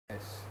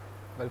Yes,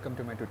 welcome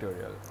to my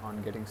tutorial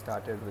on getting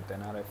started with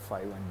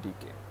nRF51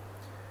 DK.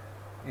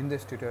 In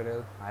this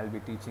tutorial, I'll be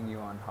teaching you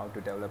on how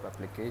to develop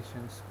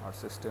applications or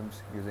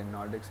systems using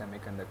Nordic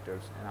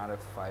Semiconductors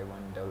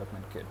nRF51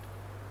 development kit,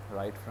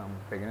 right from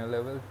beginner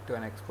level to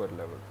an expert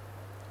level.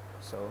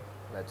 So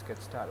let's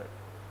get started.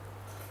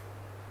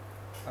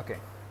 Okay,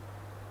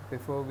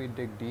 before we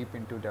dig deep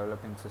into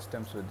developing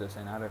systems with this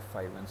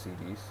nRF51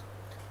 series,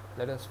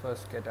 let us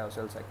first get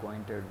ourselves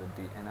acquainted with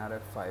the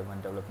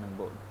nRF51 development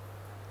board.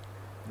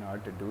 In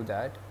order to do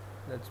that,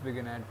 let's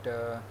begin at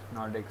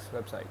Nordic's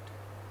website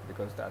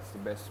because that's the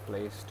best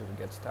place to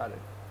get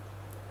started.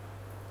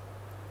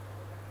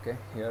 Okay,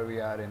 here we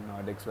are in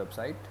Nordic's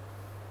website.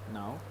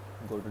 Now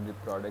go to the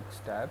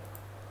products tab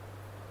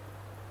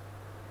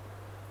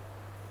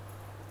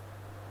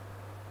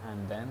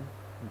and then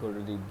go to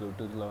the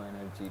Bluetooth Low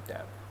Energy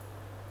tab.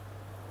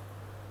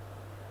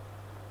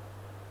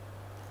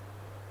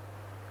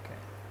 Okay,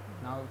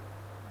 now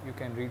you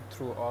can read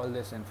through all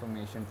this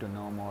information to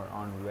know more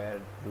on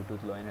where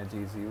Bluetooth Low Energy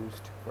is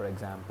used. For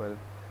example,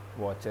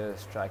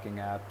 watches, tracking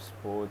apps,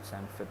 sports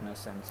and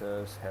fitness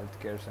sensors,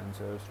 healthcare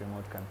sensors,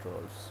 remote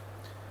controls.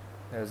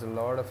 There's a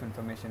lot of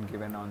information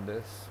given on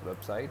this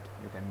website.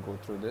 You can go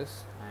through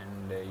this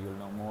and you'll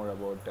know more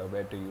about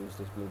where to use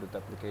this Bluetooth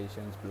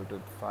applications,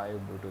 Bluetooth 5,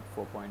 Bluetooth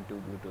 4.2,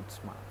 Bluetooth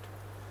Smart.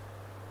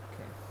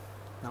 Okay.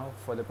 Now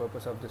for the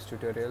purpose of this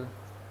tutorial,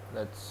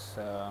 let's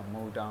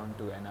move down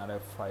to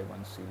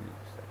nRF51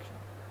 series section.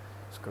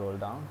 Scroll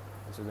down.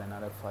 This is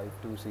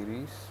nRF52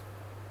 series,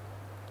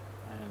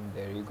 and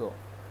there you go.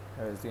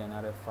 Here is the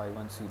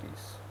nRF51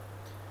 series.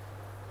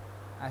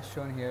 As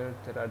shown here,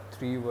 there are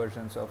 3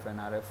 versions of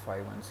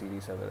nRF51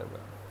 series available.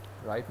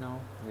 Right now,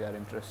 we are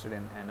interested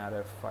in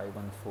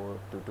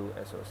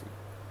nRF51422 SoC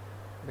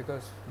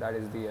because that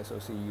is the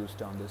SoC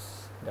used on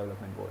this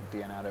development board, the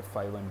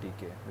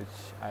nRF51DK,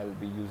 which I'll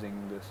be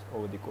using this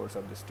over the course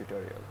of this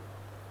tutorial.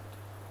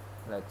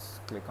 Let's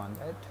click on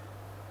that.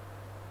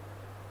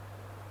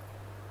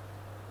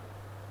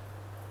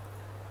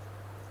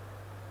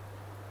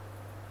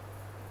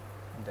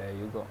 There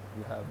you go.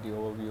 You have the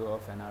overview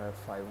of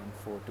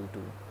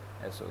nRF51422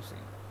 SoC.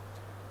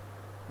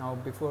 Now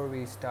before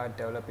we start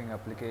developing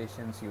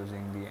applications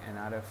using the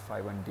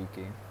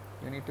nRF51DK,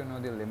 you need to know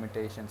the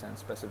limitations and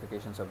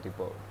specifications of the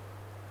board.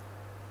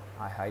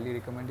 I highly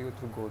recommend you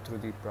to go through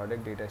the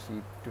product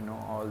datasheet to know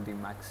all the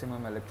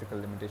maximum electrical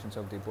limitations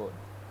of the board.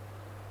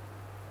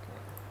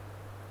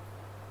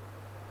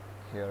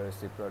 Here is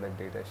the product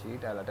data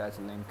sheet. I'll attach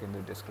a link in the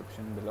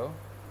description below.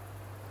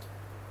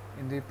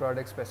 In the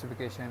product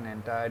specification,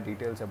 entire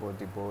details about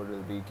the board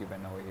will be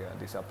given over here.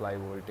 The supply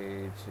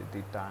voltage,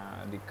 the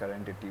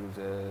current it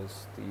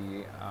uses,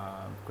 the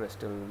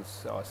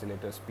crystals,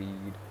 oscillator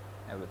speed,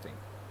 everything.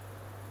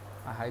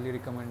 I highly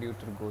recommend you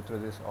to go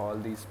through all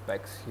these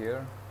specs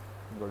here.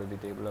 Go to the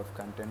table of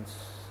contents,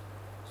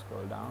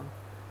 scroll down,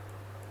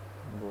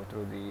 go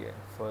through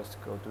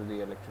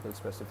the electrical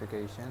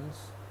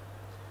specifications,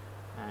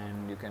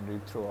 and you can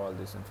read through all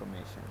this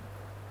information.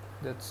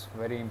 That's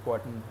very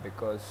important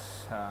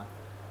because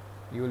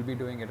you will be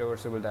doing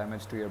irreversible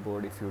damage to your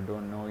board if you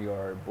don't know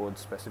your board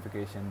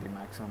specification, the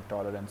maximum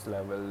tolerance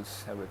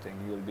levels, everything.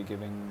 You will be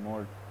giving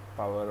more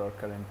power or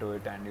current to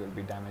it and you will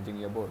be damaging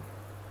your board.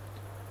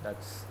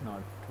 That's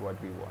not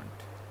what we want,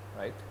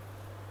 right?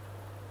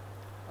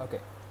 Okay.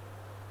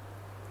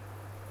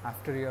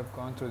 After you have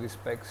gone through the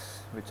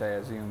specs, which I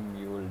assume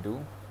you will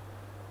do,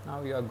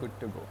 now you are good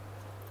to go.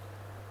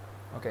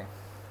 Okay,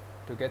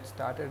 to get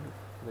started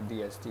with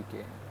the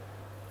SDK,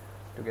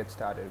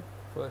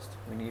 first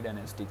we need an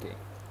SDK.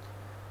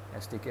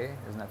 SDK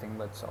is nothing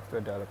but software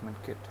development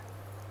kit.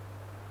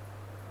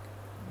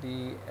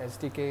 The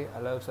SDK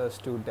allows us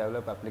to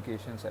develop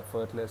applications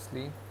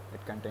effortlessly.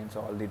 It contains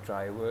all the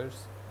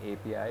drivers,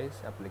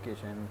 APIs,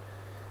 application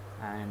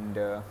and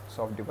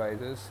soft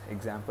devices,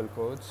 example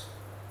codes,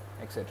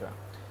 etc.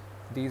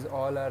 These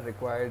all are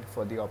required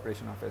for the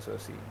operation of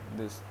SoC.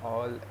 This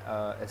all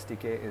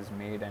SDK is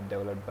made and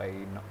developed by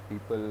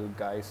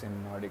guys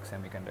in Nordic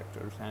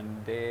Semiconductors,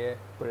 and they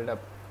put it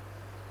up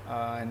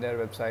in their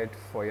website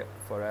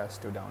for us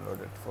to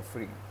download it for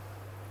free.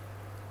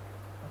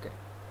 Okay.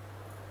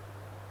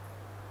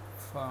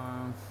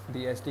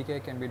 The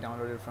SDK can be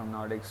downloaded from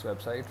Nordic's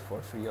website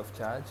for free of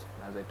charge,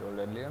 as I told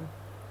earlier.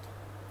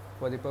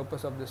 For the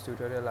purpose of this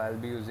tutorial, I'll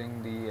be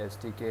using the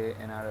SDK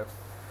nRF5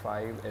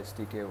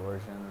 SDK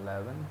version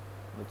 11,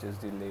 which is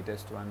the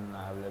latest one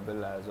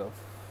available as of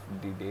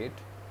the date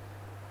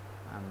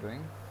I'm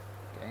doing.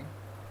 Okay,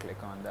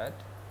 click on that.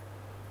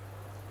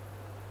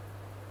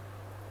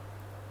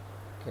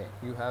 Okay,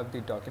 you have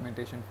the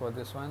documentation for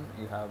this one,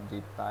 you have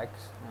the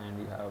packs, and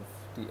you have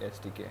the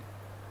SDK.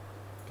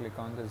 Click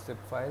on the zip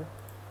file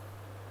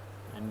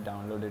and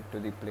download it to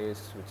the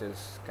place which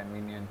is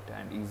convenient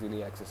and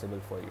easily accessible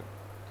for you.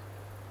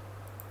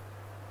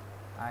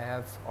 I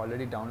have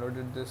already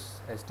downloaded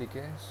this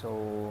SDK,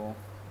 so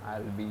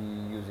I'll be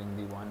using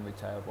the one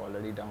which I have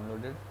already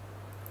downloaded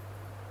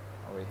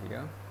over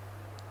here.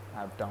 I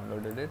have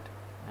downloaded it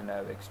and I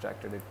have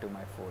extracted it to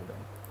my folder.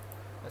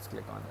 Let's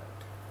click on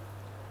that.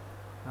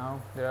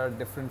 Now there are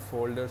different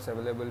folders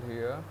available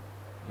here.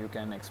 You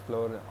can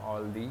explore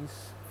all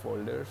these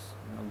folders,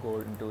 go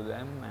into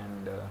them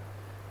and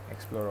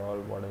explore all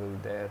what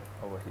is there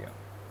over here.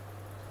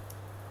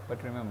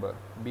 But remember,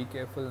 be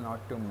careful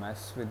not to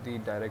mess with the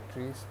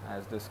directories,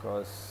 as this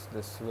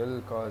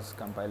will cause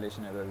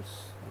compilation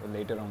errors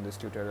later on this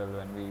tutorial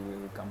when we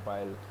will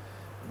compile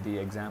the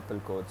example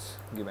codes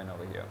given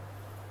over here.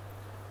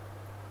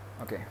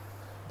 Okay,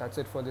 that's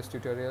it for this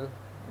tutorial.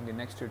 In the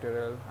next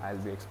tutorial, I'll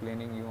be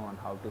explaining you on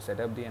how to set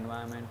up the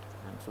environment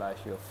and flash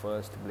your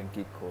first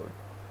Blinky code.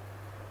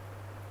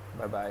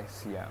 Bye bye,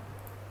 see ya.